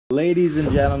Ladies and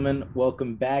gentlemen,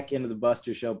 welcome back into the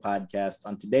Buster Show podcast.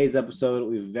 On today's episode,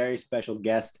 we have a very special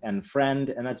guest and friend,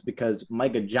 and that's because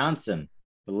Micah Johnson,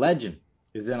 the legend,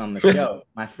 is in on the show.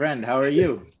 My friend, how are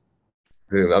you?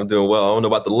 Dude, I'm doing well. I don't know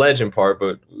about the legend part,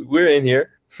 but we're in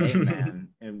here. Hey man,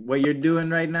 and what you're doing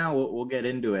right now, we'll get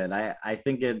into it. I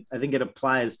think it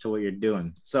applies to what you're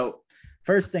doing. So,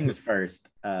 first things first.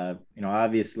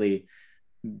 Obviously,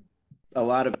 a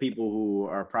lot of people who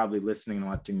are probably listening and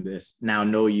watching this now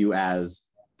know you as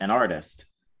an artist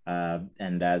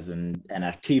and as an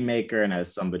NFT maker and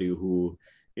as somebody who,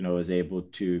 is able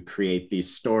to create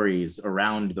these stories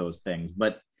around those things.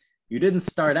 But you didn't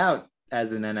start out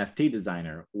as an NFT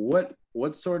designer.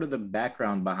 What's sort of the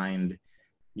background behind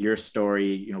your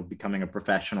story, becoming a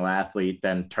professional athlete,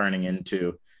 then turning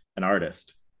into an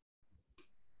artist?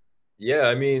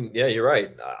 Yeah, you're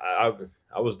right.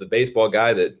 I was the baseball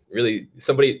guy that really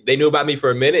they knew about me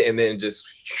for a minute and then just,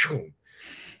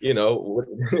 you know,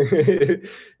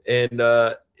 and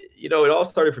it all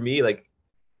started for me like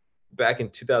back in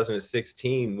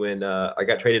 2016 when I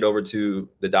got traded over to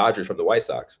the Dodgers from the White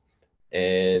Sox,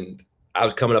 and I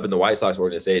was coming up in the White Sox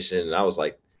organization, and I was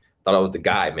like, thought I was the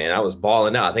guy, man. I was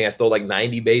balling out. I think I stole like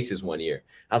 90 bases one year.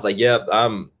 I was like, yep,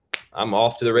 I'm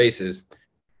off to the races.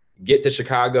 Get to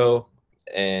Chicago.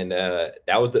 And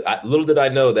that was little did I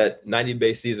know that 90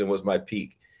 base season was my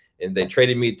peak, and they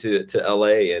traded me to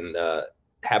LA, and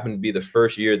happened to be the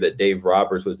first year that Dave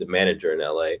Roberts was the manager in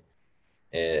LA.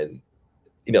 And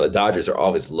the Dodgers are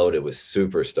always loaded with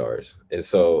superstars, and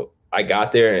so I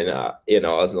got there, and I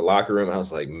was in the locker room, and I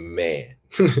was like, man,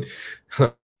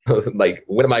 like,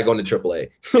 when am I going to AAA?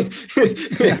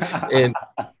 And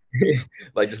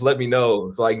like, just let me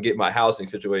know so I can get my housing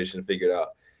situation figured out.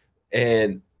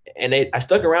 And I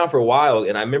stuck around for a while,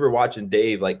 and I remember watching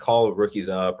Dave like call rookies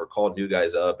up or call new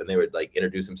guys up, and they would like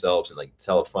introduce themselves and like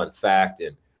tell a fun fact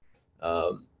and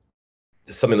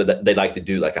something that they'd like to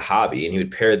do, like a hobby, and he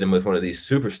would pair them with one of these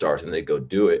superstars, and they'd go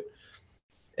do it.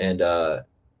 And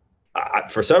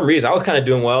for some reason, I was kind of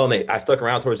doing well, and I stuck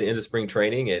around towards the end of spring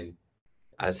training, and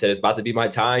I said it's about to be my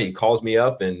time. He calls me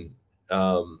up, and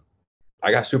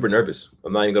I got super nervous.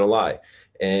 I'm not even gonna lie,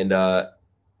 and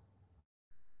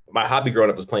my hobby growing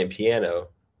up was playing piano,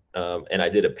 and I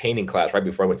did a painting class right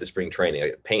before I went to spring training,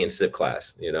 like a paint and sip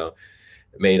class.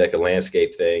 Made like a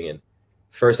landscape thing. And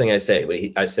first thing I said when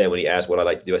he asked what I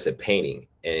like to do, I said painting,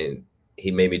 and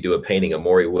he made me do a painting of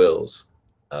Maury Wills,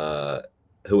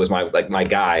 who was my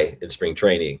guy in spring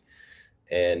training,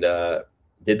 and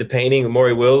did the painting of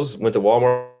Maury Wills. Went to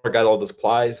Walmart, got all the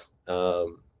supplies,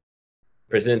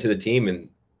 presented to the team, and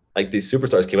like these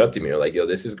superstars came up to me and were like, yo,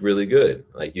 this is really good.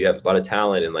 Like, you have a lot of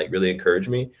talent, and like really encouraged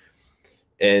me.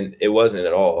 And it wasn't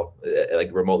at all like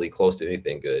remotely close to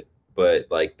anything good. But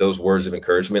like those words of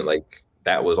encouragement, like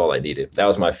that was all I needed. That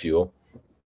was my fuel.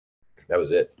 That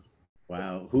was it.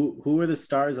 Wow. Who were the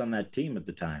stars on that team at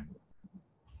the time?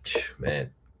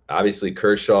 Man, obviously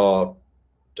Kershaw,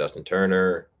 Justin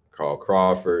Turner, Carl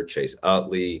Crawford, Chase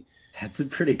Utley. That's a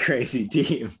pretty crazy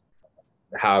team.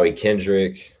 Howie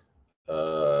Kendrick.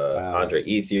 Wow. Andre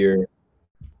Ethier.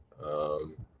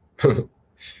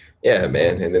 Yeah,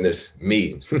 man. And then there's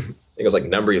me. I think it was like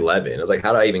number 11. I was like,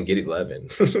 how did I even get 11?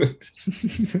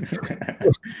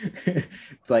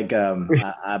 It's like I'm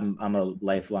a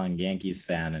lifelong Yankees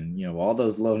fan, and all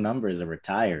those low numbers are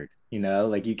retired.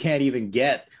 Like you can't even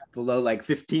get below like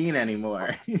 15 anymore.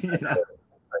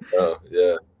 Oh,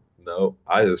 yeah. No,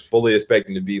 I was fully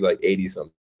expecting to be like 80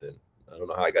 something. I don't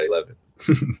know how I got 11.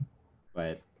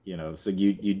 But so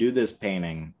you do this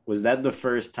painting. Was that the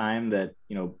first time that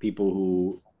people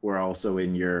who were also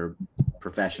in your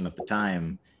profession at the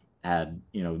time had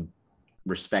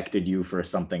respected you for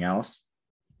something else?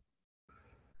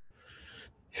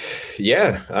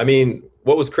 Yeah, I mean,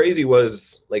 what was crazy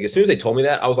was like as soon as they told me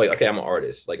that, I was like, okay, I'm an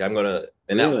artist. Like I'm gonna.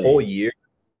 And really?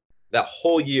 that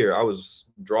whole year, I was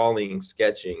drawing,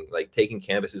 sketching, like taking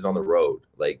canvases on the road,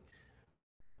 like.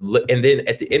 And then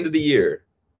at the end of the year,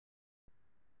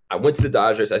 I went to the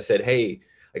Dodgers. I said, hey,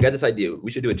 I got this idea. We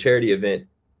should do a charity event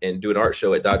and do an art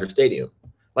show at Dodger Stadium.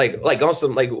 Like on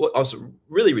some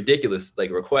really ridiculous like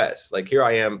requests. Like here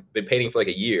I am, been painting for like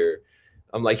a year.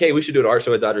 I'm like, hey, we should do an art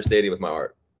show at Dodger Stadium with my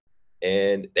art.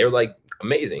 And they were like,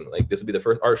 amazing. Like this will be the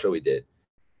first art show we did.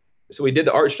 So we did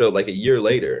the art show like a year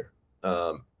later,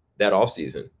 that off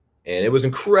season. And it was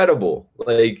incredible.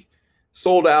 Like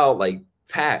sold out, like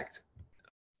packed.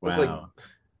 Wow. Like,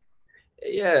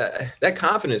 yeah, that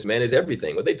confidence, man, is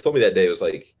everything. What they told me that day was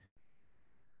like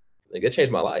that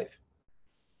changed my life.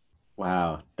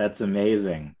 Wow, that's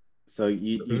amazing. So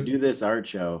you do this art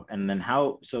show, and then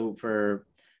so for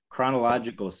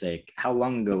chronological sake, how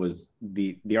long ago was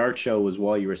the art show? Was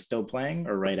while you were still playing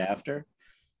or right after?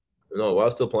 No, while I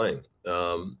was still playing.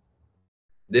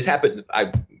 This happened.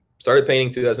 I started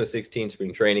painting 2016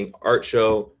 spring training, art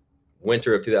show,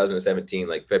 winter of 2017,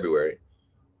 like February.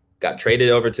 Got traded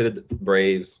over to the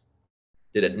Braves.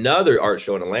 Did another art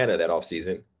show in Atlanta that off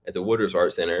season at the Woodruff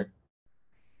Art Center,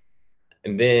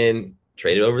 and then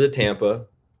traded over to Tampa.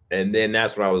 And then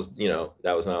that's when I was,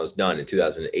 that was when I was done in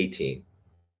 2018.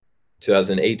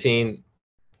 2018,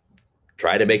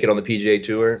 tried to make it on the PGA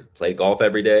Tour, played golf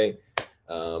every day,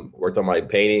 worked on my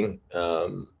painting,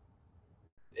 and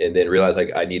then realized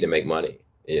like I need to make money.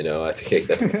 I think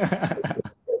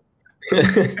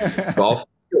golf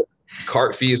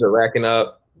cart fees are racking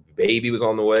up. Baby was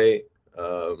on the way,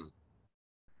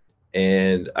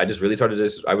 and I just really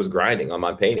started. I was grinding on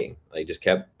my painting. I just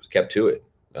kept to it.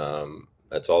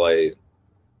 That's all I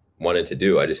wanted to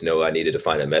do. I just know I needed to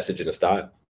find a message and a style.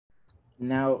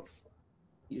 Now,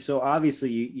 so obviously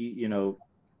you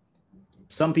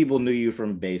some people knew you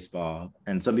from baseball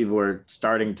and some people were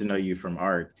starting to know you from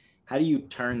art. How do you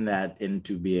turn that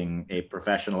into being a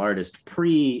professional artist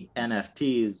pre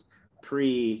NFTs,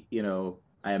 pre,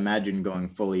 I imagine going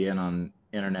fully in on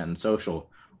internet and social,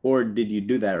 or did you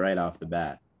do that right off the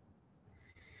bat?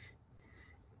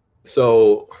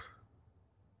 So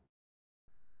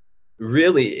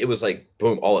really it was like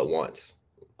boom all at once.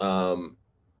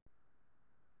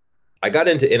 I got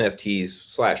into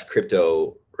NFTs /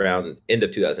 crypto around end of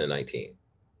 2019.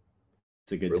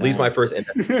 It's a good Released time. my first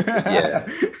NFT. Yeah.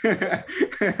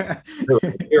 There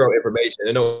was zero information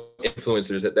and no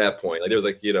influencers at that point. Like there was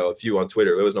like, a few on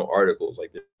Twitter. There was no articles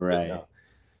like there is Right.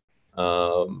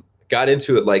 now. Got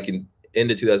into it like in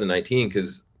end of 2019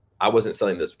 because I wasn't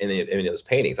selling any of those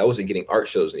paintings. I wasn't getting art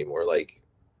shows anymore, like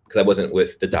because I wasn't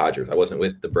with the Dodgers. I wasn't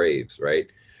with the Braves, right?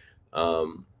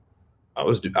 I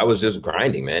was just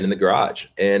grinding, man, in the garage,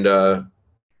 and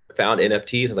found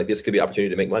NFTs. I was like, this could be an opportunity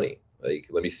to make money. Like,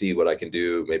 let me see what I can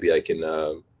do. Maybe I can.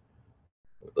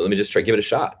 Let me just give it a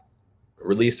shot.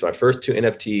 Released my first 2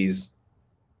 NFTs.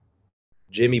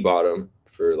 Jimmy bought them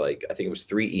for like I think it was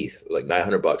 3 ETH, like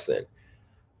 $900 then.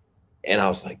 And I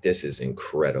was like, this is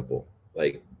incredible.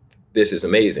 Like, this is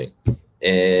amazing.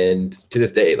 And to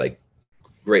this day, like,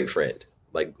 great friend,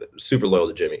 like super loyal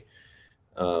to Jimmy.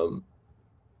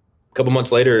 A couple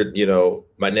months later,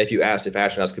 my nephew asked if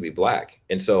astronauts could be black.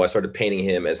 And so I started painting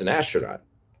him as an astronaut.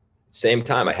 Same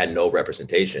time, I had no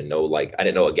representation, I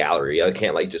didn't know a gallery. I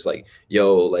can't just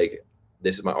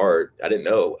this is my art. I didn't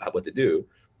know what to do.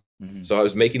 Mm-hmm. So I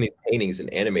was making these paintings and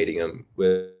animating them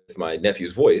with my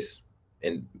nephew's voice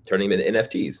and turning them into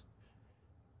NFTs.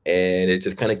 And it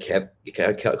just kind of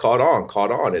caught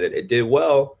on, and it did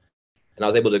well. And I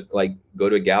was able to go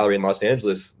to a gallery in Los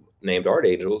Angeles named Art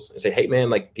Angels and say, hey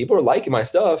man, people are liking my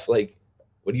stuff. What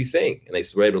do you think? And they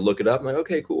were able to look it up. I'm like,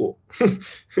 okay, cool.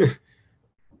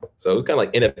 So it was kind of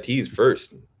like NFTs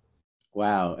first.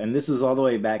 Wow. And this was all the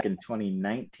way back in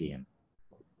 2019.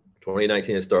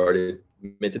 2019 it started.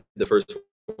 Minted the first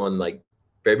one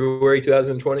February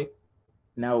 2020.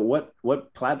 Now,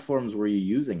 what platforms were you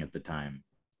using at the time?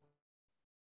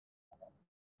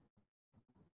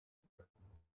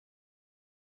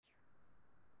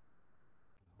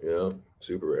 Yeah,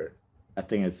 super rare. I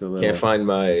think it's a little. Can't find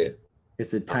my.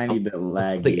 It's a tiny bit laggy.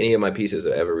 I don't think any of my pieces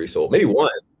have ever resold. Maybe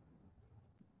one.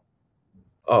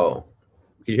 Oh,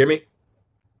 can you hear me?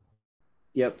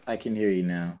 Yep, I can hear you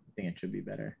now. I think it should be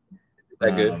better. Is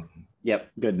that good? Yep,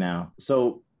 good now.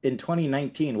 So in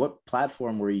 2019, what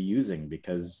platform were you using?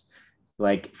 Because,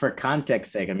 for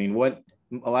context sake, I mean, what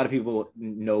a lot of people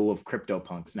know of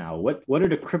CryptoPunks now. What are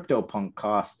the CryptoPunk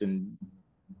cost,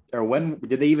 or when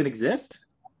did they even exist?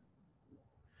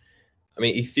 I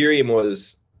mean, Ethereum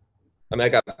was. I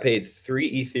got paid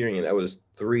 3 Ethereum. That was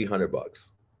 $300.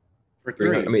 For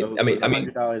 3. I mean,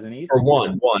 $100 an ETH for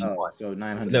one. So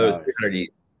 $900. No, it was 300 ETH.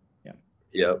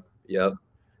 Yeah. Yep.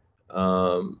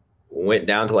 Went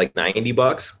down to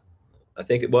 $90. I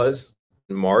think it was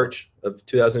in March of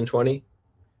 2020.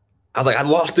 I was like, I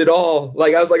lost it all. I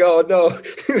was like, oh no.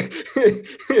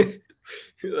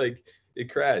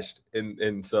 It crashed.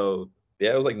 And so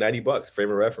yeah, it was $90 frame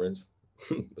of reference.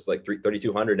 It's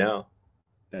 $3,200 now.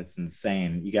 That's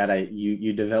insane.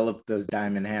 You developed those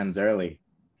diamond hands early.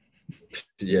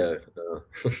 Yeah.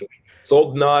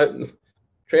 Sold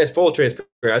full transparent.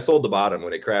 I sold the bottom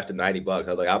when it crashed to $90.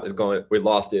 I was like, we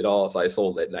lost it all. So I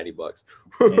sold it at $90.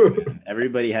 Yeah,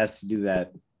 everybody has to do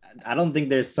that. I don't think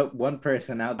there's one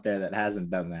person out there that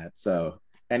hasn't done that. So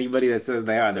anybody that says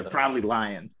they are, they're probably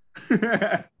lying.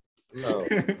 No,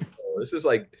 it's just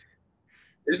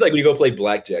It's like when you go play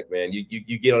blackjack, man.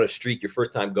 You get on a streak your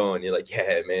first time going. You're like,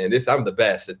 yeah, man, I'm the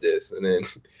best at this, and then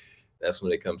that's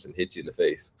when it comes and hits you in the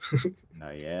face. No,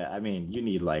 yeah. I mean, you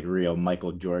need like real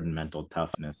Michael Jordan mental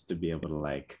toughness to be able to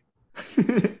like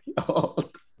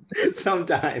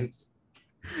sometimes.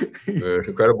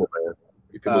 Incredible, man.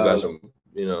 People got some,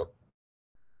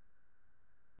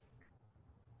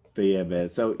 But yeah, man.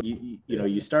 So you know,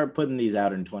 you start putting these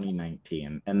out in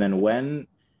 2019, and then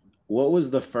what was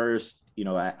the first, you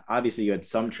know, obviously you had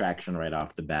some traction right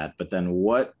off the bat, but then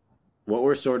what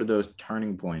were sort of those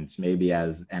turning points maybe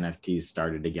as NFTs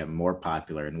started to get more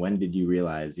popular, and when did you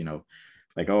realize, you know,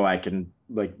 like, oh, I can,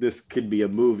 like, this could be a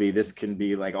movie, this can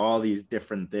be like all these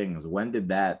different things? When did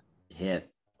that hit,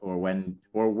 or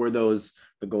were those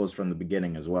the goals from the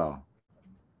beginning as well?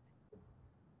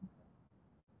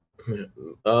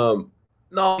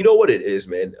 No, you know what it is,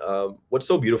 man. What's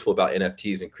so beautiful about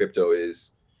NFTs and crypto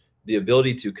is the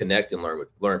ability to connect and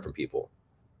learn from people.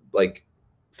 Like,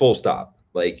 full stop.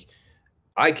 Like,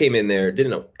 I came in there,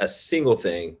 didn't know a single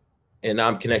thing, and now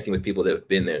I'm connecting with people that have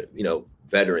been there,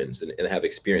 veterans and have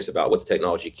experience about what the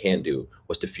technology can do,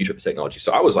 what's the future of the technology.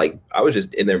 So I was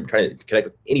just in there trying to connect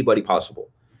with anybody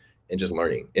possible and just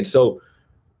learning. And so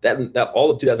that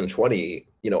all of 2020,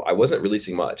 I wasn't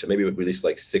releasing much. I maybe would release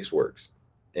like 6 works,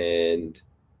 and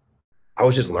I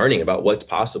was just learning about what's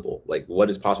possible, like what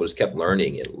is possible. Just kept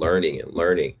learning and learning and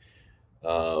learning.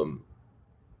 Um,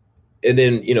 and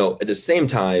then, at the same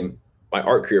time, my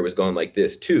art career was going like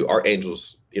this too. Art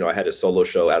Angels, I had a solo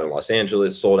show out in Los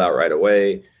Angeles, sold out right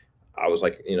away. I was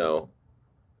like,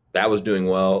 that was doing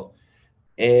well,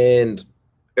 and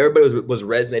everybody was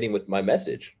resonating with my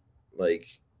message, like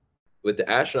with the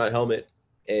astronaut helmet.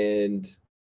 And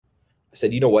I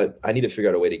said, you know what? I need to figure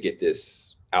out a way to get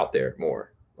this out there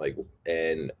more. Like,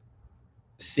 and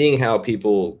seeing how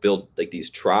people build like these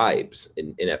tribes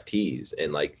in NFTs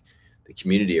and like the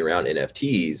community around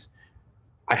NFTs,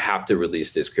 I have to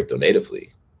release this crypto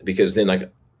natively, because then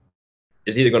like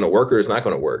it's either going to work or it's not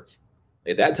going to work.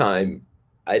 At that time,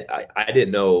 I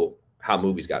didn't know how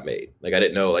movies got made. Like I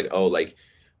didn't know like, oh, like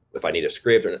if I need a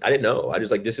script, or I didn't know. I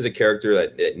just like, this is a character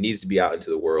that needs to be out into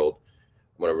the world.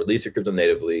 I'm going to release it crypto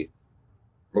natively.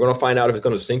 We're going to find out if it's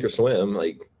going to sink or swim.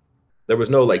 Like there was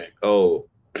no like, oh,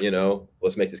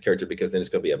 let's make this character because then it's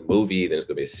going to be a movie, then it's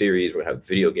going to be a series, we're going to have a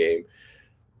video game.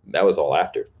 That was all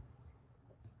after.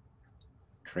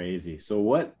 Crazy. So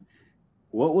what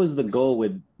was the goal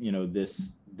with,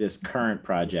 this current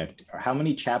project? Or how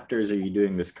many chapters are you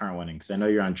doing this current one in? Because I know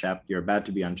you're about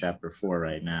to be on chapter 4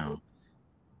 right now.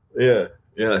 Yeah.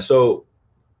 So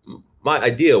my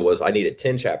idea was I needed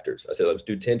 10 chapters. I said, let's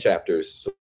do 10 chapters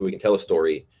so we can tell a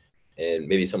story and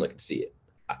maybe someone can see it.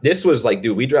 This was like,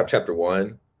 dude, we dropped chapter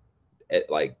 1 at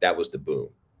like, that was the boom,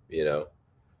 didn't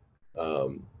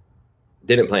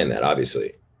plan that,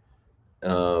 obviously.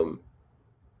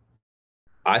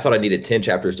 I thought I needed 10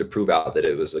 chapters to prove out that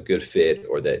it was a good fit,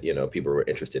 or that, people were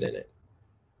interested in it.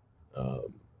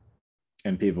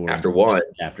 And people were after one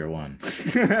chapter 1. Of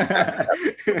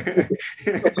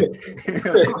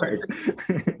course.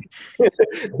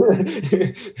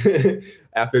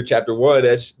 After chapter 1,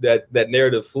 that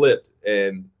narrative flipped,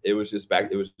 and it was just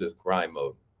grind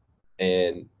mode.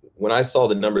 And when I saw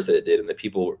the numbers that it did and the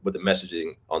people with the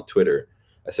messaging on Twitter,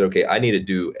 I said, okay, I need to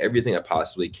do everything I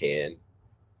possibly can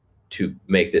to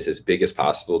make this as big as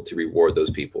possible to reward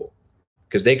those people,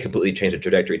 because they completely changed the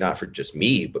trajectory, not for just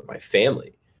me, but my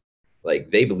family.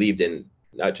 Like they believed in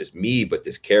not just me, but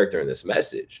this character and this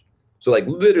message. So like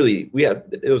literally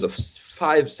it was a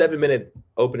 7 minute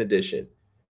open edition,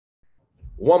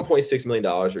 $1.6 million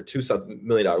or $2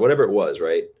 million, whatever it was,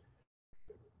 right?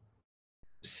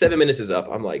 7 minutes is up.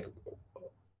 I'm like,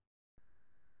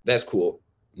 that's cool.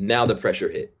 Now the pressure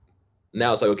hit.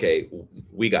 Now it's like, okay,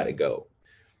 we got to go.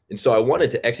 And so I wanted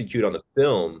to execute on the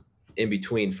film in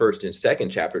between first and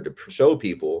second chapter to show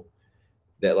people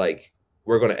that like,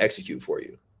 we're going to execute for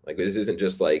you. Like, this isn't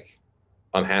just like,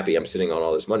 I'm happy I'm sitting on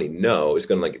all this money. No, it's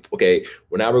going to like, okay,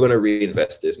 now we're going to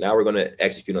reinvest this. Now we're going to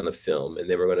execute on the film. And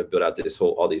then we're going to build out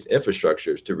all these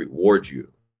infrastructures to reward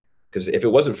you. Because if it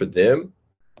wasn't for them,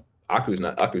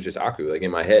 Aku's just Aku, like in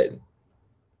my head.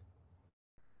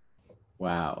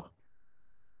 Wow.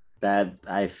 That,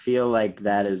 I feel like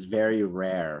that is very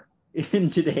rare in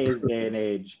today's day and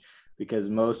age, because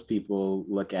most people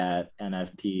look at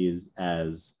NFTs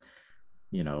as,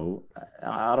 I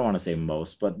don't want to say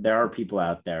most, but there are people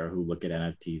out there who look at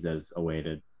NFTs as a way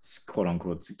to quote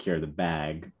unquote secure the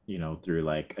bag, through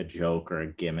like a joke or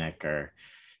a gimmick, or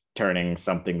turning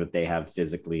something that they have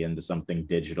physically into something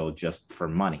digital just for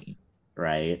money,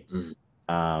 right?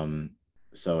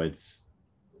 So it's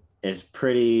is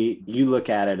pretty, you look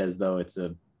at it as though it's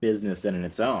a business in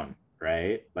its own,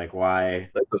 right? Like why?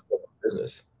 It's a full-on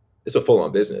business. It's a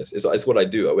full-on business. It's what I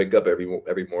do. I wake up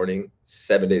every morning,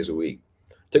 7 days a week.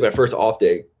 Took my first off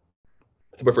day.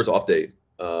 I took my first off day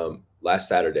last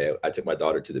Saturday. I took my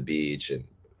daughter to the beach and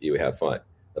we had fun.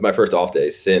 That's my first off day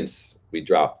since we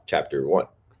dropped chapter one.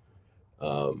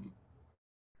 Um,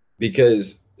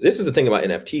 because this is the thing about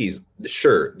NFTs.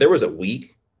 Sure, there was a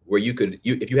week where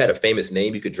if you had a famous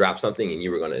name, you could drop something and you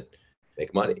were gonna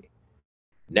make money.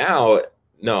 Now,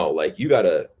 no, like you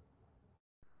gotta.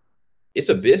 It's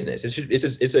a business.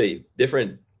 It's a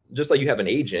different. Just like you have an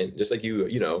agent, just like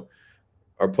you know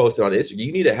are posted on this.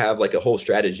 You need to have like a whole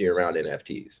strategy around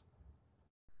NFTs.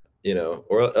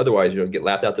 Or otherwise you'll get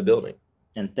laughed out the building.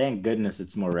 And thank goodness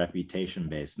it's more reputation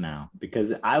based now,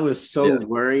 because I was so Yeah.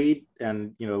 worried,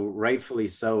 and rightfully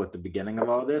so, at the beginning of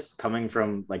all this, coming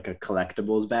from like a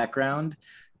collectibles background.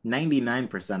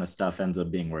 99% of stuff ends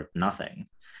up being worth nothing,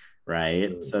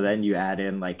 right? So then you add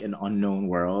in like an unknown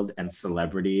world and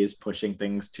celebrities pushing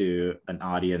things to an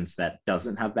audience that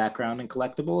doesn't have background in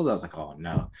collectibles. I was like, oh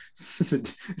no, this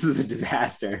is a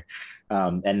disaster.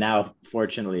 And now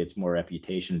fortunately it's more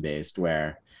reputation based,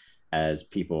 where as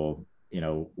people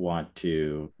want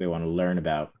to learn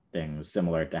about things,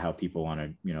 similar to how people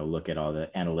want to look at all the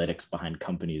analytics behind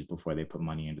companies before they put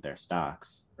money into their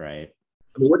stocks, right?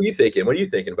 I mean, what are you thinking? What are you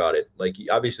thinking about it? Like,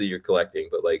 obviously you're collecting,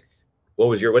 but like,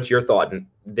 what's your thought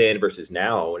then versus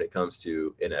now when it comes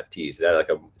to NFTs? Is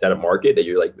that a market that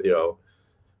you're like,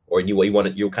 or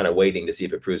you're kind of waiting to see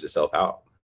if it proves itself out?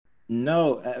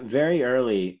 No, very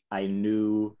early I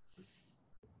knew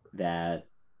that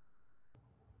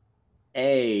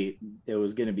it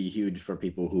was going to be huge for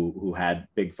people who had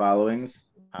big followings,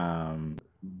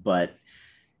 but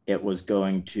it was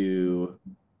going to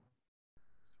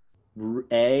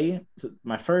so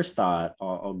my first thought,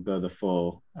 I'll go the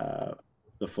full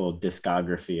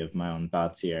discography of my own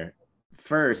thoughts here.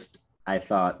 First, I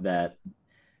thought that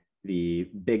the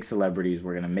big celebrities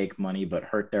were going to make money but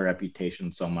hurt their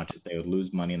reputation so much that they would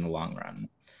lose money in the long run,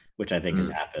 which I think has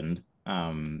happened.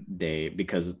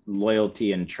 Because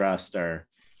loyalty and trust are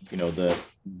the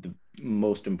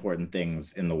most important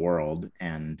things in the world,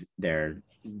 and they're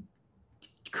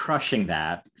crushing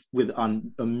that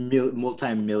on a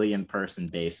multi-million person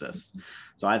basis.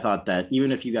 So I thought that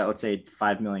even if you got, let's say,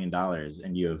 $5 million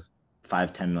and you have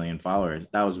 5-10 million followers,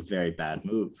 that was a very bad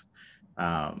move,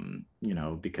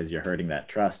 because you're hurting that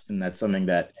trust. And that's something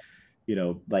that,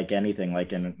 like anything,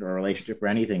 like in a relationship or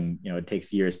anything, it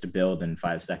takes years to build and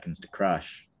 5 seconds to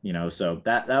crush. So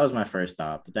that was my first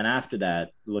thought. But then after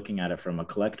that, looking at it from a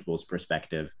collectibles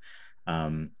perspective,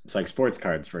 so like sports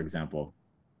cards, for example,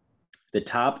 the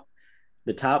top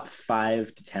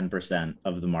 5 to 10%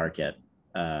 of the market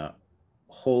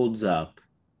holds up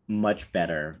much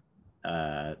better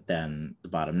than the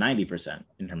bottom 90%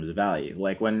 in terms of value.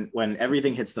 Like when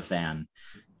everything hits the fan,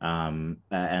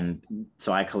 and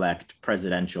so I collect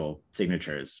presidential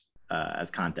signatures as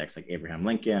context, like Abraham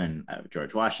Lincoln and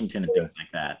George Washington and things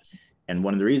like that. And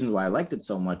one of the reasons why I liked it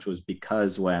so much was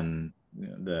because when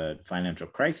the financial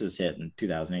crisis hit in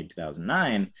 2008,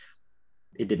 2009,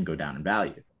 it didn't go down in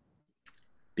value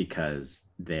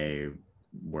because they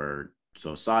were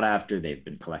so sought after. They've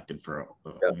been collected for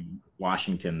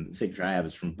Washington. The signature I have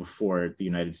is from before the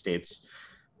United States,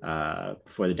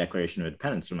 before the Declaration of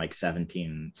Independence, from like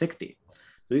 1760.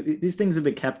 So these things have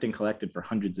been kept and collected for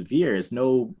hundreds of years.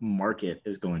 No market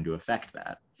is going to affect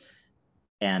that.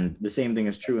 And the same thing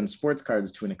is true in sports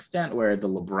cards to an extent, where the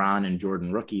LeBron and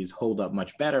Jordan rookies hold up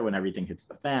much better when everything hits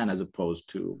the fan, as opposed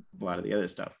to a lot of the other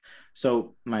stuff.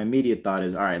 So my immediate thought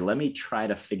is, all right, let me try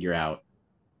to figure out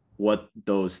what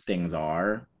those things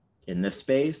are in this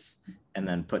space, and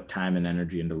then put time and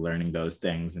energy into learning those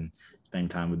things and spend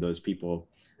time with those people.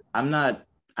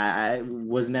 I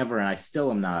was never, and I still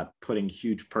am not, putting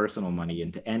huge personal money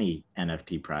into any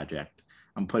NFT project.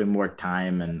 I'm putting more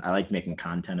time, and I like making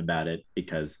content about it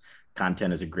because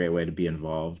content is a great way to be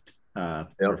involved for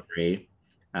free,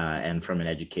 and from an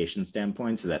education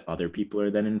standpoint, so that other people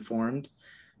are then informed.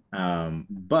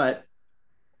 But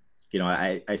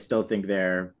I still think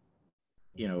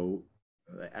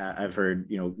I've heard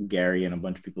Gary and a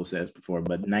bunch of people say this before,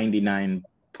 but 99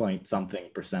 point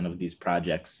something% of these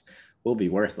projects will be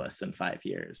worthless in 5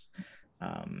 years.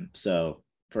 So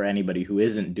for anybody who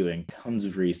isn't doing tons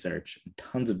of research,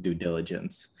 tons of due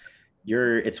diligence,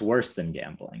 it's worse than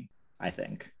gambling, I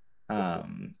think.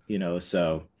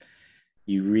 So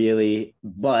you really,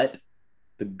 but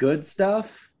the good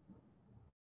stuff,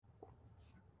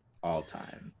 all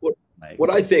time.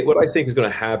 What I think is going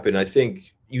to happen, I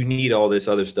think you need all this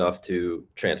other stuff to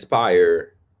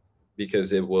transpire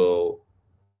because it will,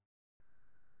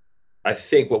 I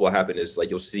think what will happen is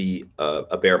like you'll see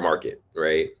a bear market,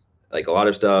 right? Like a lot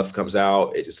of stuff comes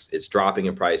out, it's dropping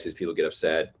in prices, people get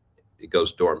upset, it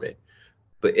goes dormant.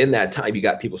 But in that time, you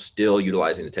got people still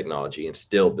utilizing the technology and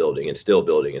still building and still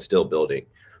building and still building,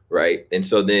 right? And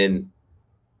so then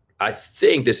I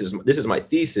think this is my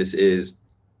thesis is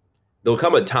there'll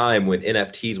come a time when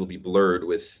NFTs will be blurred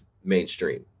with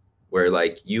mainstream, where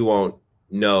like you won't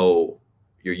know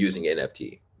you're using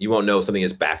NFT. You won't know something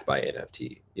is backed by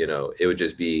NFT. You know, it would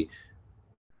just be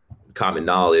common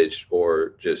knowledge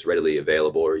or just readily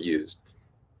available or used.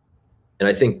 And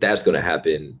I think that's going to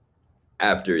happen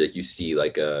after like you see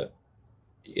like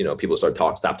people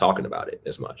stop talking about it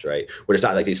as much, right? Where it's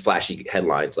not like these flashy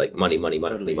headlines like money, money,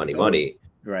 money, Totally. money, money.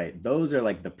 Right. Those are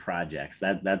like the projects.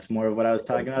 That's more of what I was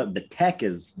talking about. The tech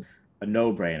is a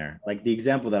no-brainer. Like the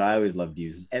example that I always love to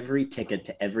use is every ticket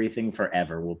to everything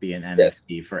forever will be an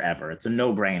NFT forever. It's a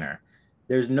no-brainer.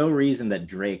 There's no reason that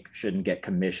Drake shouldn't get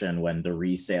commission when the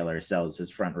reseller sells his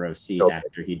front row seat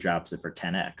after he drops it for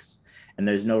 10x. And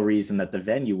there's no reason that the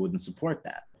venue wouldn't support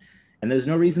that. And there's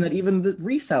no reason that even the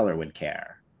reseller would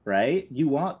care, right? You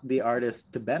want the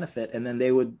artist to benefit, and then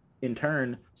they would in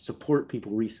turn support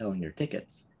people reselling their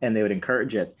tickets, and they would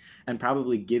encourage it and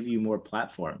probably give you more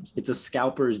platforms. It's a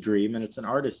scalper's dream and it's an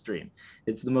artist's dream.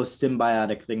 It's the most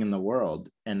symbiotic thing in the world.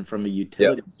 And from a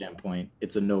utility standpoint,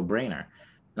 it's a no-brainer.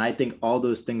 And I think all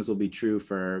those things will be true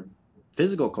for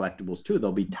physical collectibles too.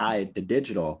 They'll be tied to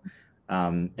digital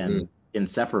and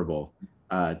inseparable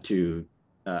to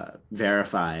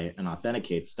verify and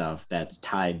authenticate stuff that's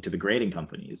tied to the grading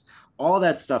companies. All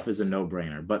that stuff is a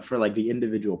no-brainer. But for like the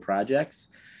individual projects,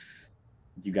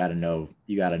 you got to know,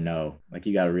 like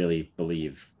you got to really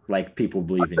believe, like people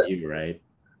believe in you, right?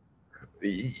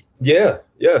 Yeah.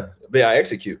 But I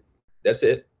execute. That's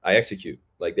it. I execute.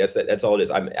 Like that's all it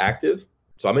is. I'm active.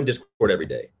 So I'm in Discord every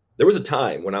day. There was a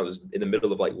time when I was in the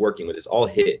middle of like working with this all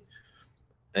hit.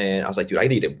 And I was like, dude, I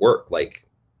need to work. Like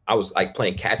I was like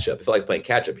playing catch up. I felt like playing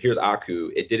catch up. Here's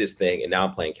Aku. It did his thing. And now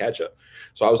I'm playing catch up.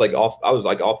 So I was like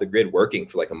off the grid working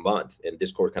for like a month, and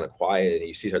Discord kind of quiet. And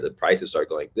you see how the prices start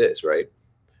going like this, right?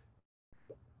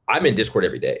 I'm in Discord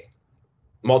every day,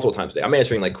 multiple times a day. I'm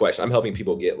answering like questions. I'm helping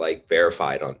people get like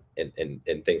verified on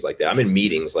and things like that. I'm in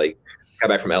meetings. Like I got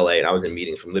back from LA and I was in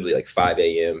meetings from literally like 5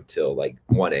 a.m. till like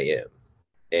 1 a.m.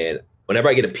 And whenever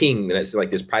I get a ping and it's like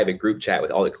this private group chat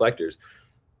with all the collectors,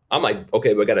 I'm like,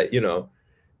 okay, but I gotta,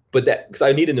 but that, because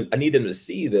I need them to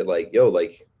see that like, yo,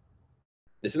 like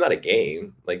this is not a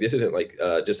game. Like this isn't like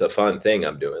just a fun thing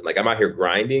I'm doing. Like I'm out here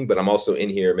grinding, but I'm also in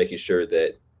here making sure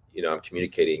that, I'm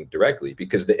communicating directly,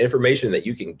 because the information that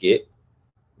you can get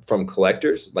from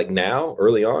collectors like now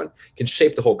early on can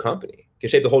shape the whole company, can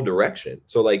shape the whole direction.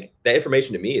 So like that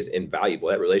information to me is invaluable.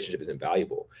 That relationship is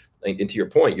invaluable. And to your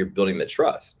point, you're building the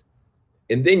trust,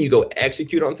 and then you go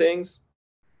execute on things,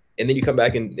 and then you come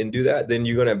back and do that, then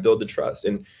you're going to build the trust.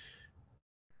 And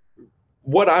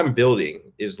what I'm building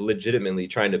is legitimately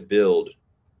trying to build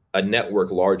a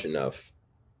network large enough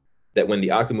that when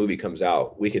the Aku movie comes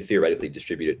out, we could theoretically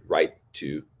distribute it right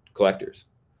to collectors.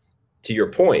 To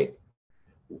your point,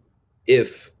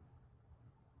 if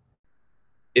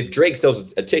Drake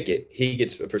sells a ticket, he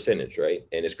gets a percentage, right?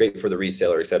 And it's great for the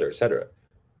reseller, et cetera, et cetera.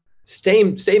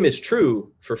 Same is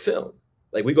true for film.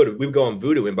 Like we would go on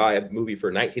Vudu and buy a movie for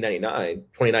 $19.99,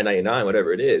 $29.99,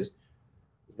 whatever it is.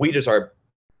 We just are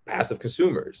passive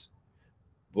consumers.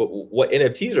 But what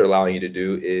NFTs are allowing you to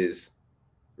do is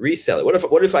resell it.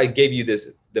 What if I gave you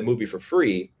the movie for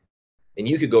free, and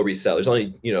you could go resell? There's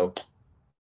only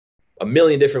a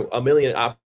million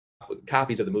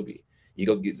copies of the movie. You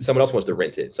go get, someone else wants to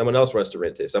rent it. Someone else wants to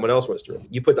rent it. Someone else wants to rent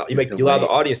it. You allow the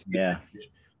audience. You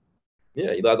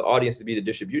allow the audience to be the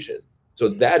distribution. So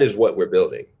that is what we're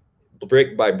building,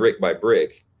 brick by brick by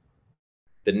brick,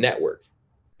 the network,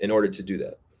 in order to do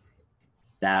that.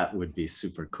 That would be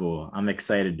super cool. I'm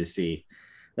excited to see.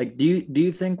 Like, do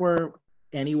you think we're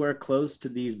anywhere close to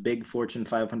these big Fortune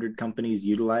 500 companies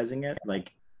utilizing it?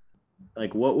 Like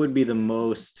what would be the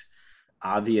most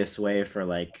obvious way for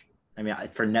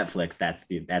for Netflix,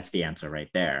 that's the answer right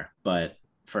there. But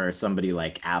for somebody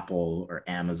like Apple or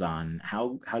Amazon,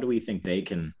 how do we think they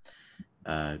can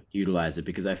utilize it?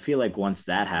 Because I feel like once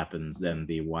that happens, then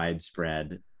the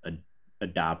widespread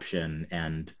adoption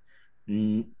and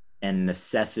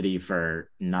necessity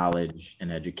for knowledge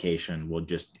and education will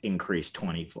just increase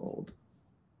 20-fold.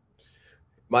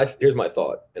 Here's my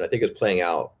thought, and I think it's playing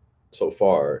out so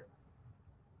far.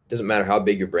 It doesn't matter how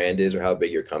big your brand is or how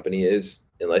big your company is,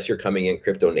 unless you're coming in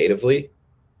crypto natively.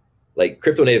 Like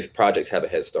crypto native projects have a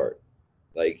head start.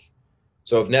 Like,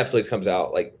 so if Netflix comes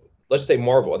out, like let's just say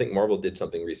Marvel. I think Marvel did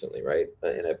something recently, right?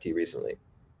 NFT recently.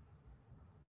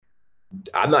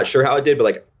 I'm not sure how it did, but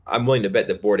like I'm willing to bet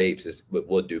that Bored Apes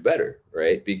will do better,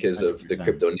 right? Because of the 100%.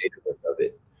 crypto nativeness of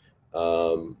it.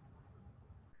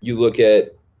 You look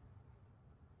at,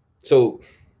 so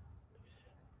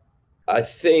I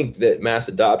think that mass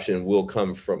adoption will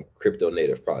come from crypto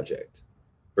native project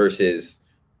versus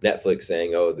Netflix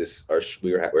saying, "Oh,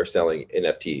 we're selling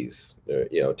NFTs,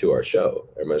 to our show."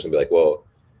 Everyone's gonna be like, "Well,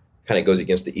 kind of goes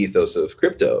against the ethos of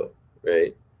crypto,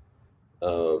 right?"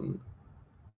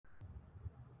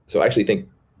 So I actually think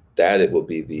that it will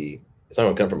be it's not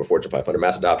going to come from a Fortune 500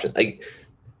 mass adoption. Like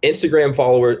Instagram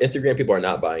people are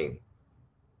not buying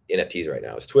NFTs right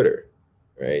now. It's Twitter,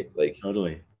 right? Like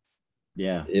Totally.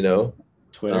 Yeah.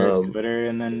 Twitter, Twitter,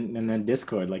 and then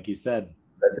Discord, like you said.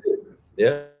 That's it.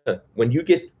 Yeah. When you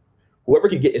get whoever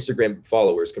can get Instagram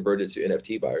followers converted to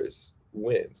NFT buyers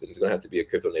wins, and it's going to have to be a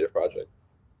crypto native project.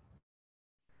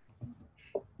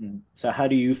 So how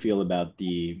do you feel about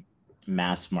the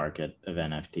mass market of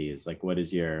NFTs? Like, what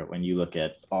is when you look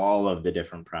at all of the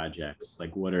different projects,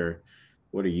 like what are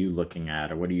you looking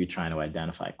at, or what are you trying to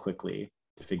identify quickly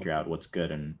to figure out what's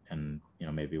good and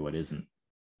maybe what isn't?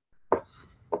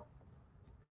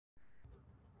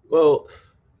 Well,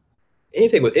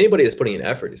 anything with anybody that's putting in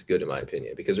effort is good in my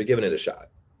opinion, because they're giving it a shot.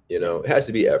 It has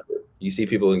to be effort. You see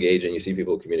people engaging, you see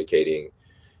people communicating,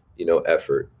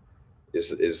 effort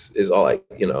is all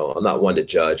I'm not one to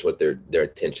judge what their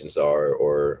intentions are,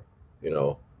 or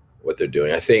what they're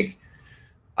doing. I think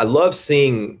I love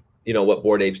seeing what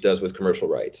Bored Apes does with commercial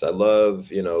rights. I love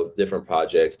different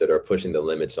projects that are pushing the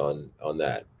limits on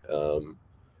that,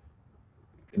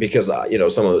 because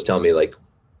someone was telling me, like,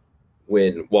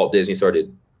 when Walt Disney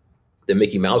started the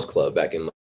Mickey Mouse Club back in,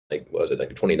 like, what was it,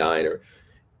 like 29, or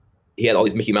he had all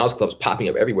these Mickey Mouse clubs popping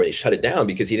up everywhere. He shut it down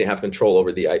because he didn't have control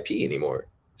over the IP anymore.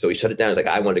 So he shut it down. He's like,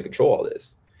 I wanted to control all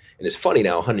this. And it's funny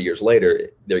now, 100 years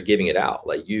later, they're giving it out,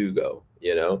 like, you go,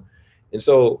 And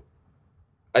so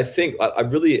I think I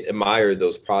really admire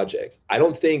those projects. I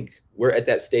don't think we're at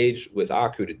that stage with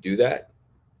Aku to do that,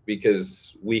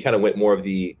 because we kind of went more of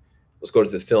let's go to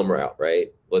the film route,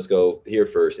 right? Let's go here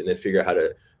first and then figure out how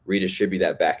to redistribute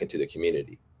that back into the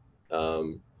community.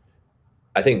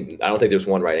 I don't think there's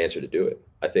one right answer to do it.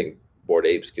 I think Bored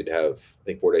Apes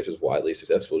Bored Apes is a widely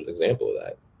successful example of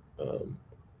that.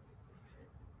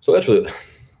 So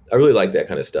I really like that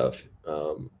kind of stuff.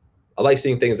 I like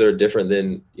seeing things that are different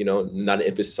than, not an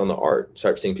emphasis on the art.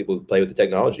 Start seeing people play with the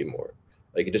technology more.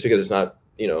 Like, just because it's not,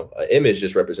 an image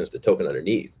just represents the token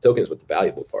underneath. The token is what the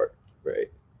valuable part,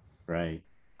 right? Right.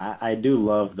 I do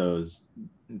love those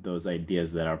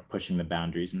ideas that are pushing the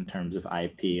boundaries in terms of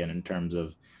IP and in terms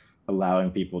of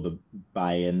allowing people to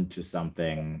buy into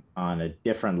something on a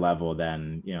different level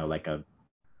than, like a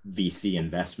VC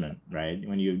investment, right?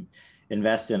 When you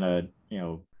invest in a,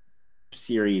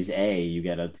 Series A, you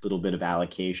get a little bit of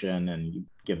allocation and you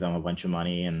give them a bunch of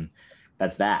money, and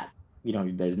that's that.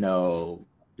 There's no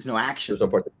action.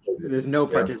 There's no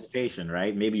participation,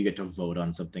 right? Maybe you get to vote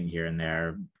on something here and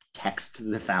there,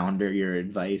 text the founder your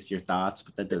advice, your thoughts,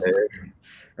 but that doesn't,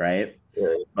 right?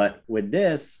 Yeah. But with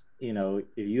this, if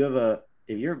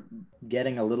you're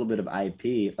getting a little bit of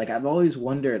IP, like, I've always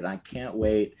wondered, and I can't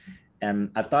wait.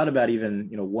 And I've thought about even,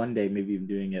 one day maybe even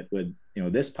doing it with,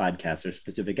 this podcast or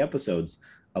specific episodes,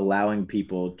 allowing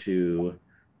people to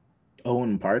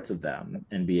own parts of them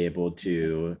and be able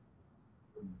to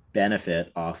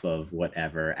benefit off of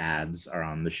whatever ads are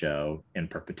on the show in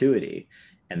perpetuity.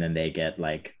 And then they get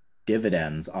like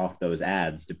dividends off those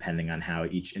ads, depending on how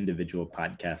each individual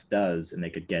podcast does, and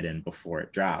they could get in before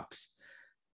it drops.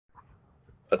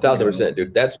 1,000%,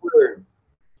 dude. That's where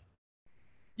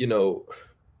the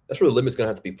limit's gonna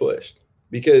have to be pushed,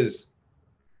 because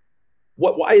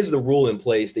why is the rule in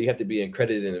place that you have to be an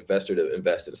accredited investor to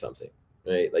invest in something,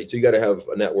 right? Like, so you got to have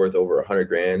a net worth over 100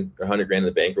 grand or 100 grand in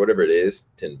the bank or whatever it is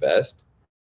to invest.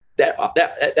 That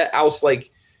outs,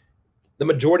 like, the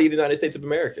majority of the United States of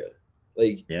America.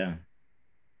 Like, yeah.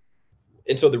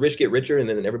 And so the rich get richer, and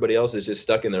then everybody else is just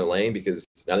stuck in their lane because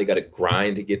now they got to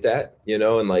grind to get that,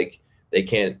 and like they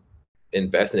can't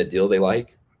invest in a deal they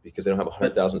like because they don't have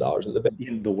 $100,000 in the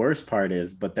bank. The worst part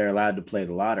is, but they're allowed to play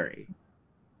the lottery.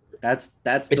 That's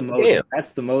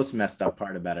the most messed up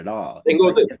part about it all.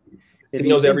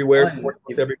 Signals everywhere.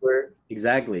 Everywhere.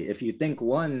 Exactly. If you think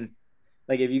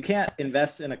if you can't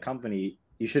invest in a company,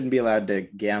 you shouldn't be allowed to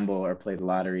gamble or play the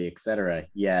lottery, etc.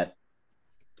 Yet,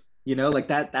 like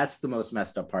that's the most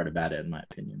messed up part about it, in my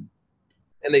opinion.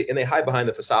 And they hide behind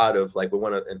the facade of, like, we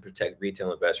want to protect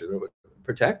retail investors.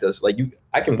 Protect us. Like,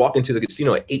 I can walk into the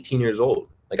casino at 18 years old.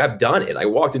 Like I've done it. I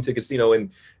walked into a casino and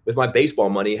with my baseball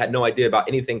money, had no idea about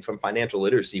anything from financial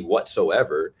literacy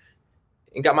whatsoever,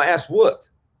 and got my ass whooped.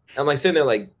 I'm like sitting there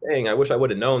like, dang, I wish I would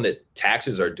have known that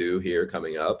taxes are due here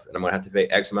coming up and I'm gonna have to pay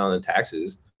X amount in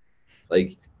taxes.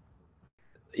 Like,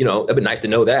 it'd be nice to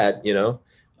know that,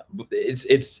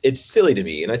 it's silly to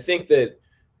me. And I think that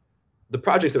the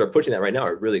projects that are pushing that right now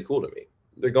are really cool to me.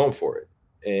 They're going for it.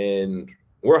 And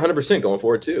we're 100% going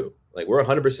for it too. Like we're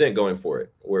 100% going for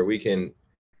it, where we can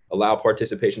allow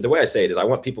participation. The way I say it is I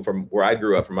want people from where I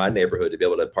grew up, from my neighborhood, to be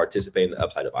able to participate in the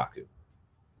upside of Aku.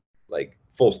 Like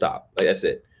full stop. Like that's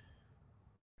it.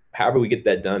 However we get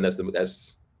that done, that's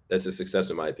a success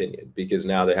in my opinion, because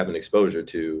now they have an exposure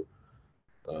to,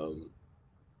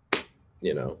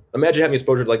 imagine having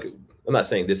exposure to, like, I'm not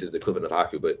saying this is the equivalent of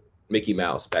Aku, but Mickey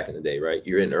Mouse back in the day, right?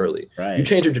 You're in early. Right. You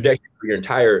change your trajectory for your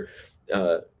entire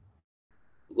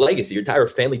legacy. Your entire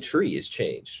family tree is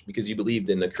changed because you believed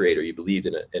in a creator, you believed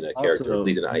in a character,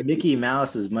 believed in an IP. Mickey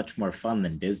Mouse is much more fun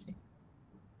than Disney.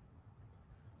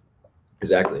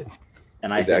 Exactly.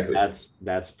 And I think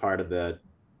that's part of the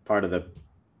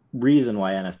reason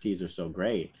why NFTs are so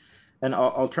great. And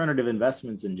alternative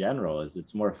investments in general is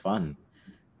it's more fun.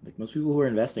 Like most people who are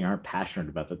investing aren't passionate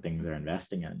about the things they're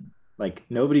investing in. Like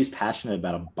nobody's passionate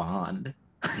about a bond.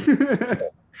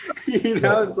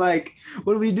 It's like,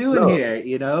 what are we doing here?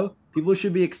 People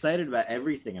should be excited about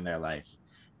everything in their life.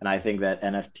 And I think that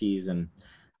NFTs and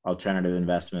alternative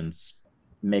investments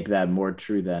make that more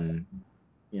true than,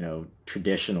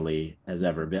 traditionally has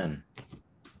ever been.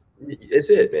 It's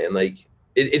it, man. Like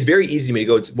it's very easy to me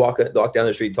to go walk down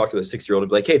the street, talk to a 6-year-old and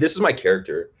be like, hey, this is my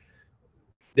character.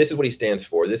 This is what he stands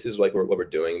for. This is like what we're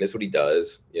doing. This is what he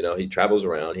does. He travels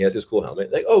around. He has his cool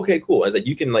helmet. Like, okay, cool. I was like,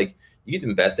 you can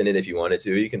invest in it if you wanted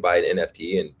to. You can buy an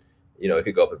NFT and, it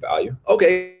could go up in value.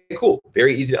 Okay, cool.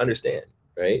 Very easy to understand,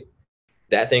 right?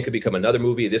 That thing could become another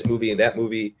movie, this movie and that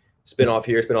movie, spin off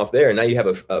here, spin off there. And now you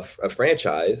have a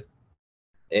franchise,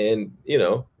 and,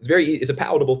 it's a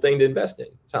palatable thing to invest in.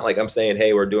 It's not like I'm saying,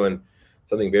 hey, we're doing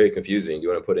something very confusing. You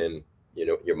want to put in,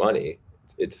 your money.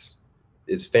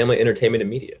 It's family entertainment and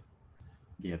media.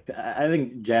 Yeah, I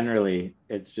think generally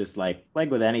it's just like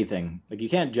with anything, like you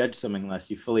can't judge something unless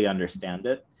you fully understand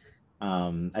it.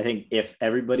 I think if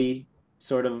everybody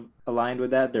sort of aligned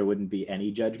with that, there wouldn't be any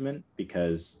judgment,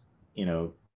 because,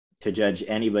 to judge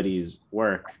anybody's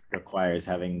work requires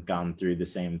having gone through the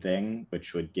same thing,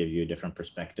 which would give you a different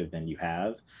perspective than you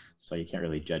have. So you can't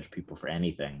really judge people for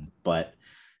anything. But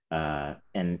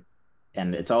and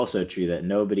it's also true that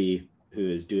nobody who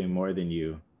is doing more than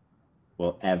you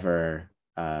will ever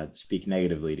speak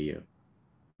negatively to you.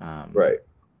 Right.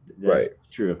 That's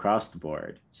true across the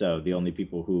board. So the only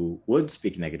people who would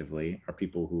speak negatively are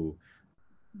people who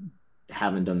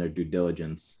haven't done their due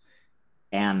diligence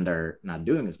and are not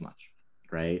doing as much,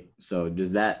 right? So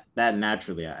does that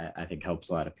naturally, I think, helps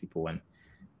a lot of people when,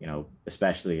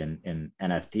 especially in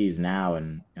NFTs now.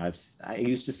 And I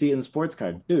used to see it in sports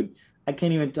cards. Dude, I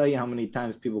can't even tell you how many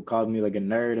times people called me like a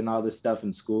nerd and all this stuff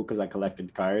in school because I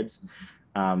collected cards.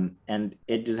 And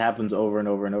it just happens over and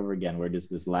over and over again, where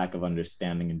just this lack of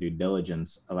understanding and due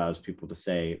diligence allows people to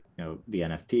say, the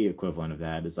NFT equivalent of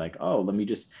that is like, oh, let me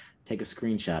just take a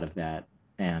screenshot of that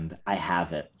and I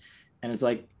have it. And it's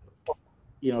like,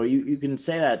 you can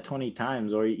say that 20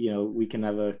 times, or, we can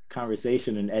have a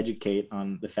conversation and educate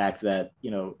on the fact that,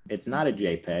 it's not a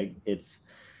JPEG. It's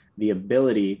the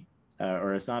ability,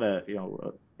 or it's not a,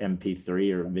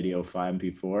 MP3 or video file,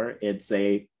 MP4. It's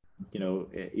a,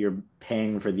 you're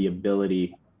paying for the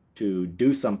ability to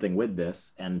do something with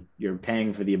this, and you're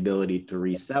paying for the ability to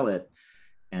resell it,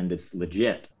 and it's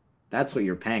legit. That's what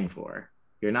you're paying for.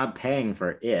 You're not paying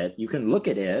for it. You can look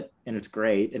at it and it's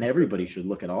great, and everybody should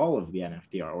look at all of the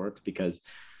NFT artworks, because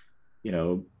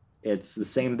it's the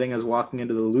same thing as walking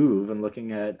into the Louvre and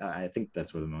looking at, I think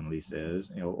that's where the Mona Lisa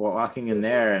is, walking in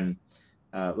there and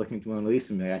looking at the Mona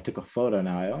Lisa and like, I took a photo,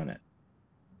 now I own it.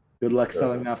 Good luck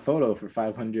selling that photo for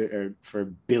 500 or for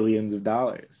billions of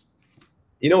dollars.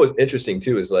 What's interesting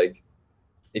too is, like,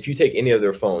 if you take any of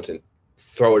their phones and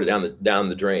throw it down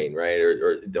the drain, right,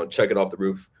 or don't chuck it off the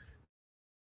roof,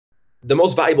 the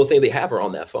most valuable thing they have are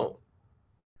on that phone.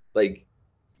 Like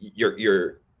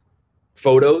your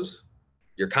photos,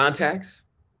 your contacts,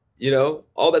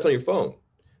 all that's on your phone.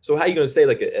 So how are you going to say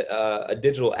like a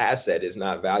digital asset is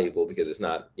not valuable because it's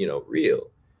not,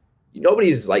 real?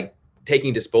 Nobody's like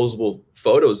taking disposable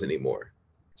photos anymore.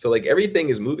 So like everything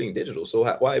is moving digital. So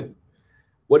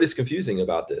what is confusing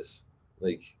about this?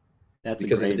 Like, that's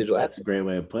a great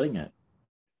way of putting it.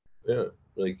 Yeah.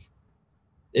 Like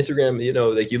Instagram,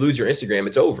 like you lose your Instagram,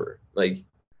 it's over. Like,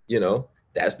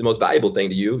 that's the most valuable thing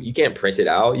to you. You can't print it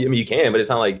out. I mean, you can, but it's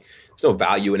not like there's no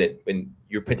value in it when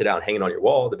you're printed out and hanging on your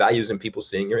wall. The value is in people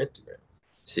seeing your Instagram,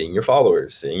 seeing your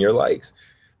followers, seeing your likes.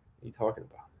 What are you talking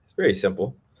about? It's very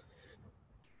simple.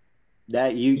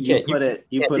 That You can't,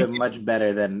 you can't, put you it much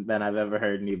better than I've ever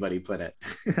heard anybody put it.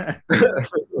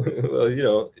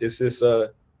 well, it's just, my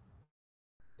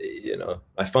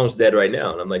phone's dead right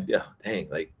now. And I'm like, yeah, dang,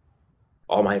 like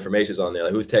all my information's on there.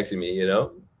 Like who's texting me,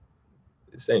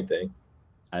 same thing.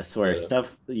 I swear,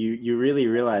 stuff you really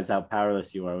realize how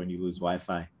powerless you are when you lose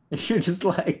Wi-Fi. You're just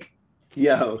like,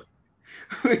 yo,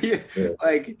 Yeah,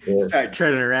 like yeah, start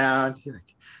turning around. You're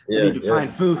like, I yeah, need to yeah.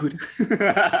 find food.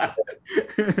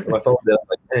 My phone dead. I'm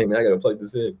like, dang, man, I gotta plug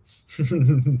this in.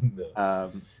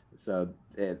 So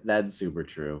that's super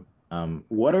true.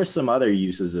 What are some other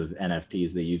uses of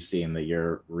NFTs that you've seen that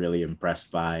you're really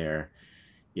impressed by, or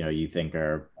you think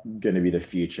are going to be the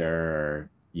future or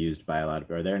used by a lot of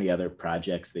people? Are there any other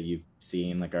projects that you've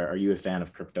seen? Like, are you a fan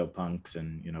of CryptoPunks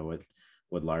and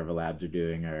what Larva Labs are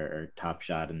doing, or Top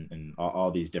Shot and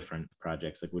all these different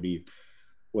projects? Like,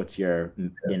 what's your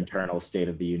internal state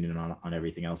of the union on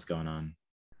everything else going on?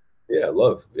 I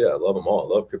love them all.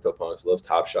 I love CryptoPunks, love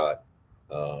Top Shot.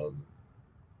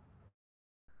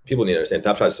 People need to understand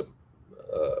Top Shot's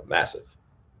massive.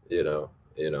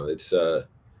 It's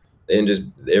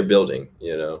they're building.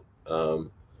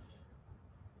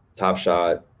 Top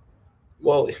Shot.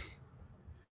 Well,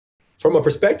 from a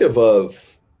perspective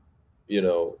of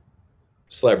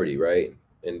celebrity, right,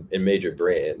 and major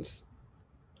brands,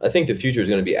 I think the future is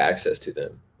going to be access to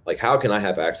them. Like, how can I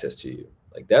have access to you?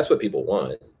 Like, that's what people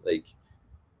want. Like,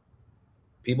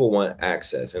 people want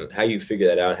access, and how you figure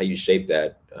that out, how you shape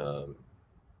that,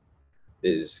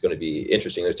 is going to be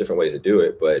interesting. There's different ways to do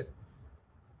it, but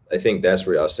I think that's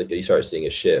where you start seeing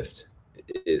a shift,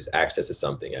 is access to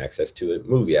something, access to a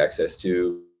movie, access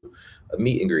to a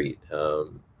meet and greet.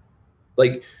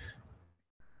 Like,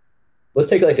 let's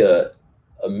take like a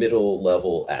middle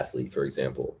level athlete, for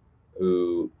example,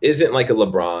 who isn't like a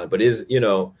LeBron, but isn't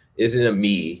a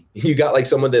me. You got like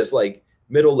someone that's like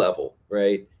middle level,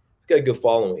 right? Got a good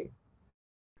following.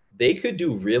 They could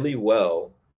do really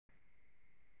well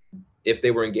if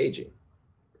they were engaging,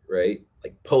 right?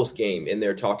 Like post game in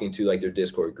there talking to like their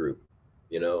Discord group,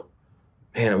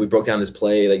 man, we broke down this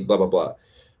play, like blah, blah, blah.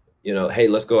 Hey,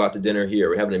 let's go out to dinner here.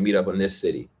 We're having a meetup in this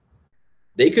city.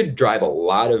 They could drive a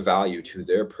lot of value to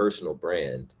their personal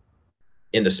brand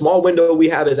in the small window we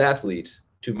have as athletes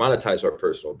to monetize our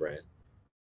personal brand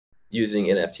using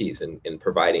NFTs and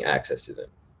providing access to them.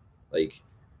 Like,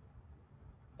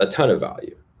 a ton of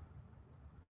value.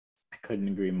 I couldn't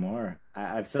agree more.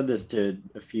 I've said this to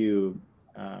a few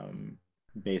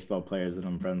baseball players that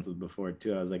I'm friends with before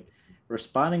too. I was like,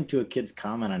 responding to a kid's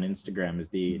comment on Instagram is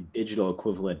the digital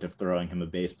equivalent of throwing him a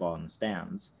baseball in the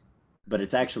stands, but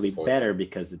it's actually better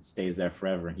because it stays there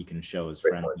forever and he can show his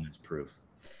friends and it's proof.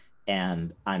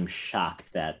 And I'm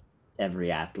shocked that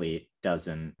every athlete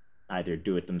doesn't either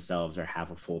do it themselves or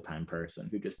have a full-time person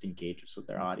who just engages with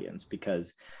their audience,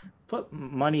 because put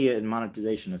money and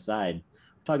monetization aside,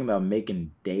 we're talking about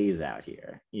making days out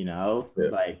here,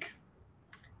 like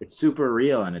it's super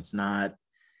real, and it's not,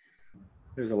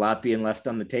 there's a lot being left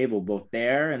on the table, both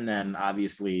there and then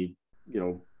obviously,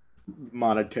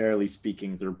 monetarily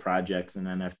speaking, through projects and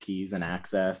NFTs and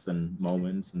access and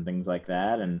moments and things like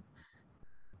that. And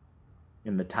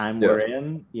in the time we're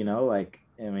in,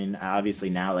 obviously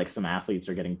now like some athletes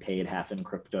are getting paid half in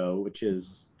crypto, which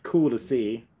is cool to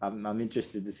see. I'm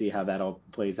interested to see how that all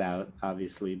plays out,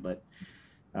 obviously, but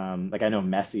like I know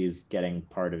Messi is getting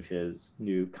part of his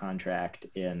new contract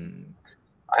in.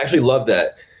 I actually love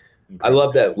that. I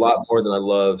love that a lot more than I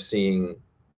love seeing,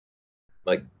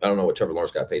 like, I don't know what Trevor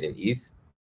Lawrence got paid in ETH.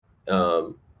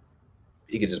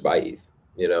 He could just buy ETH,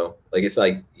 like it's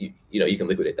like, you can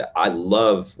liquidate that. I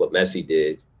love what Messi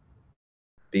did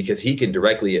because he can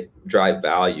directly drive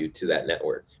value to that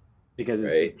network. Because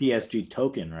it's the PSG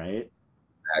token, right?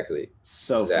 Exactly.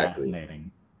 So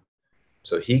fascinating.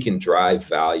 So he can drive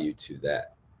value to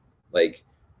that. Like,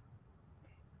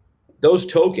 those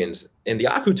tokens, and the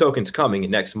Aku token's coming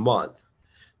next month.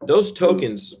 Those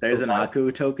tokens. There's an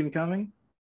Aku token coming?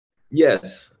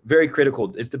 Yes, very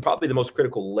critical. It's probably the most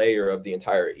critical layer of the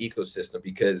entire ecosystem,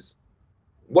 because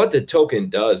what the token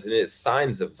does, and it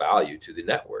assigns a value to the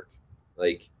network.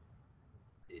 Like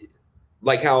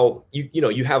how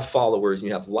you have followers and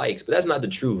you have likes, but that's not the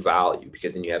true value,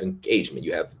 because then you have engagement,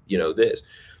 you have this.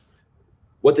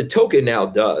 What the token now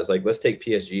does, like let's take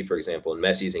PSG for example, and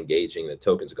Messi's engaging, the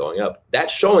token's going up.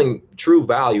 That's showing true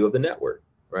value of the network,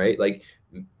 right? Like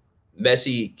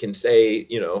Messi can say,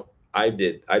 I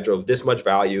drove this much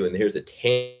value, and here's a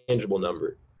tangible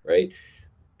number, right?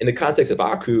 In the context of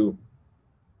Aku,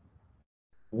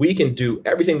 we can do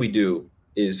everything we do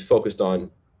is focused on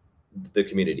the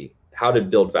community, how to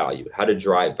build value, how to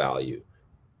drive value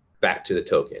back to the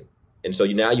token. And so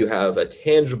now you have a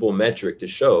tangible metric to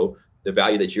show the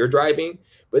value that you're driving,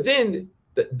 but then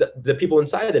the people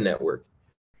inside the network,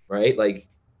 right? Like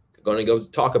going to go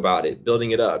talk about it,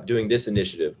 building it up, doing this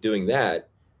initiative, doing that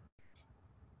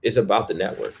is about the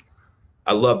network.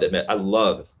 I love that, man.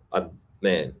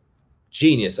 Man,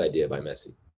 genius idea by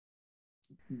Messi.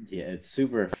 Yeah, it's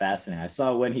super fascinating. I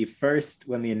saw when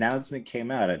the announcement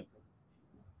came out, it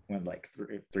went like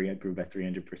three grew by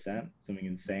 300%, something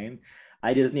insane.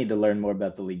 I just need to learn more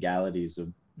about the legalities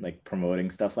of like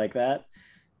promoting stuff like that,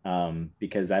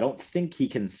 because I don't think he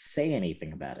can say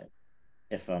anything about it,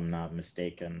 if I'm not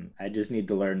mistaken. I just need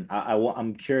to learn.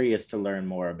 I'm curious to learn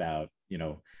more about,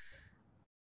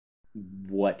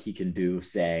 what he can do,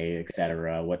 say,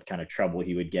 etc. What kind of trouble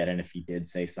he would get in if he did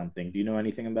say something. Do you know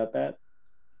anything about that?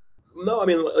 No, I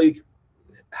mean, like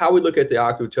how we look at the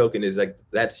Aku token is like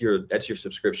that's your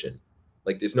subscription.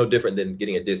 Like it's no different than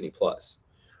getting a Disney Plus.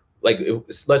 Like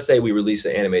let's say we release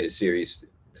an animated series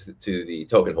to the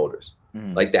token holders.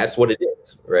 Like that's what it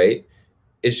is, right?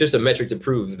 It's just a metric to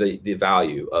prove the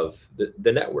value of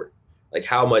the network. Like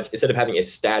how much, instead of having a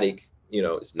static,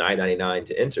 it's $9.99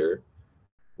 to enter,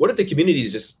 what if the community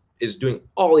just is doing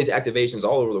all these activations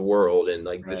all over the world, and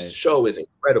like Right. the show is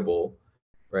incredible,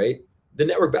 right? The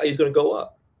network value is going to go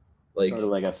up. Like sort of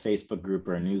like a Facebook group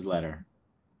or a newsletter.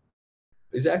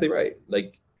 Exactly right.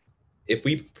 Like if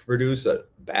we produce a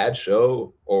bad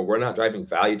show, or we're not driving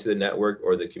value to the network,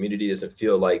 or the community doesn't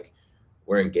feel like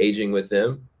we're engaging with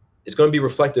them, it's going to be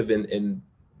reflective in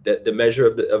the measure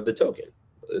of the token,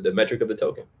 the metric of the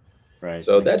token. Right.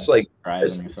 So that's like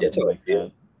that's something like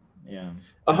that. Yeah.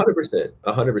 100%,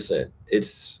 100%.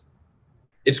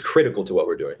 It's critical to what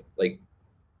we're doing. Like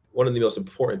one of the most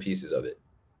important pieces of it,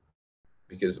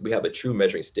 because we have a true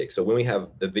measuring stick. So when we have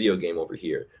the video game over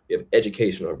here, we have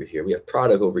education over here, we have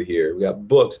product over here, we have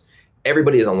books.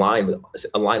 Everybody is aligned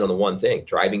on the one thing: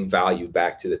 driving value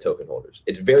back to the token holders.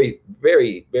 It's very,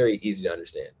 very, very easy to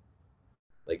understand.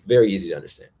 Like very easy to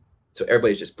understand. So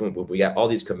everybody's just boom, boom. We got all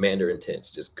these commander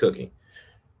intents just cooking.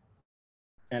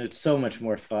 And it's so much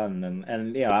more fun and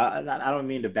I don't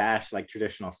mean to bash like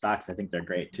traditional stocks. I think they're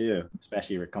great too,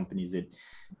 especially for companies that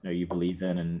you believe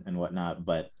in and whatnot.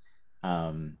 But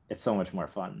it's so much more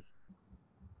fun.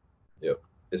 Yep,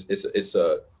 it's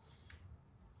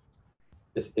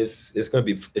gonna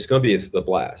be a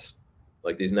blast.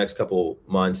 Like these next couple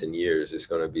months and years, it's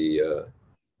gonna be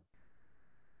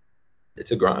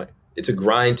it's a grind. It's a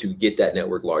grind to get that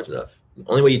network large enough. The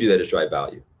only way you do that is drive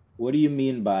value. What do you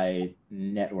mean by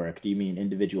network? Do you mean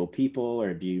individual people,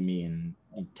 or do you mean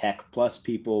tech plus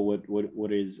people? What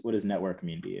does network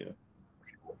mean to you?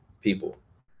 People.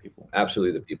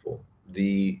 Absolutely, the people.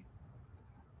 The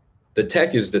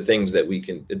tech is the things that we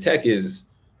can. The tech is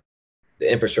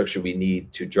the infrastructure we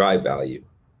need to drive value.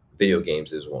 Video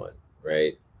games is one,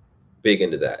 right? Big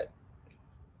into that.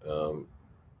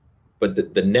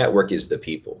 But the network is the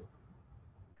people.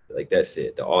 Like that's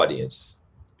it, the audience,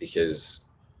 because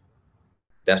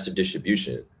that's the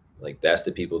distribution. Like that's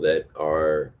the people that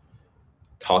are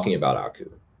talking about Aku.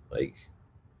 Like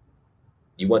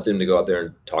you want them to go out there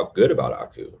and talk good about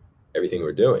Aku, everything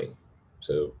we're doing.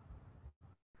 So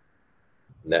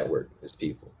network is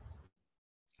people.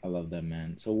 I love that,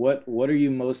 man. So what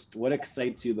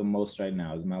excites you the most right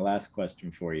now is my last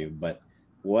question for you. But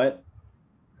what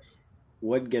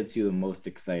gets you the most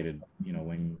excited,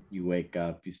 when you wake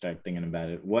up, you start thinking about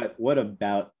it? What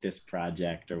about this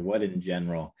project, or what in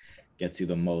general gets you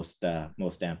the most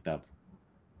amped up?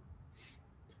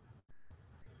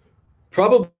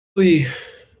 Probably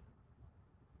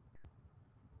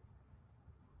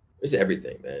it's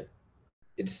everything, man.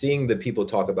 It's seeing the people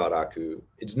talk about Aku.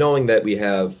 It's knowing that we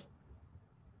have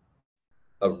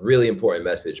a really important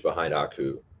message behind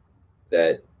Aku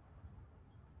that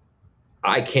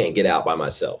I can't get out by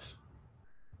myself.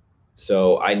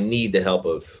 So I need the help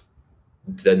of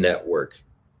the network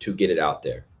to get it out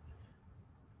there.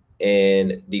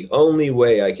 And the only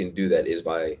way I can do that is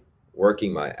by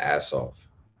working my ass off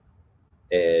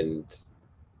and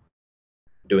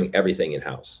doing everything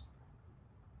in-house.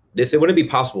 It wouldn't be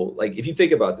possible. Like if you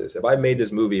think about this, if I made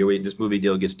this movie, or this movie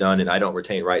deal gets done and I don't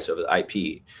retain rights over the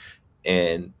IP,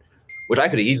 and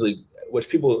which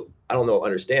people I don't know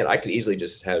understand, I could easily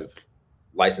just have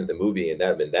licensed the movie and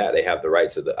that been that. They have the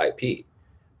rights of the IP.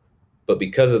 But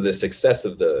because of the success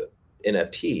of the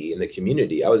NFT in the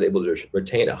community, I was able to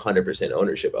retain 100%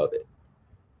 ownership of it.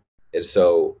 And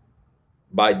so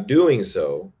by doing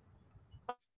so,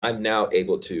 I'm now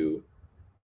able to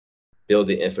build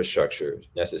the infrastructure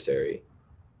necessary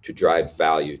to drive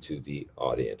value to the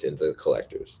audience and the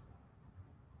collectors.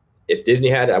 If Disney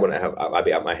had it, I wouldn't have. I'd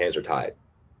be. My hands are tied,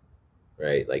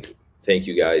 right? Like, thank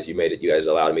you guys. You made it. You guys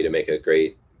allowed me to make a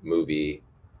great movie,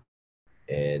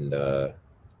 and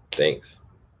thanks.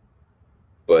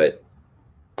 But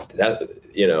that,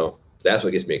 that's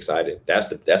what gets me excited. That's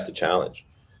the challenge,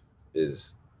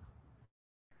 is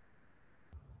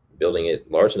building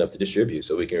it large enough to distribute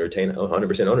so we can retain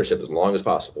 100% ownership as long as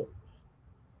possible.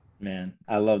 Man,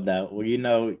 I love that. Well,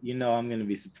 I'm going to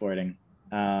be supporting.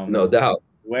 No doubt.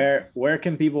 Where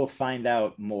can people find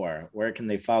out more? Where can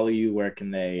they follow you? Where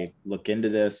can they look into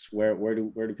this? Where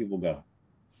do people go?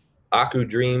 Aku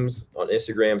Dreams on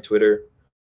Instagram, Twitter.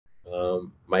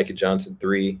 Micah Johnson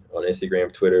 3 on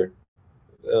Instagram, Twitter.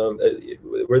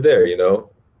 We're there,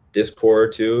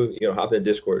 Discord too. Hop in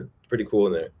Discord. Pretty cool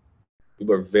in there.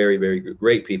 People are very, very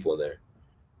great people in there.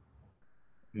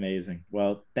 Amazing.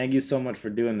 Well, thank you so much for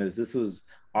doing this. This was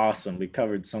awesome. We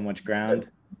covered so much ground.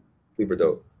 Super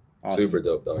dope. Awesome. Super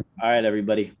dope, dog. All right,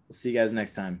 everybody. We'll see you guys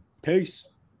next time. Peace.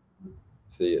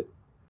 See you.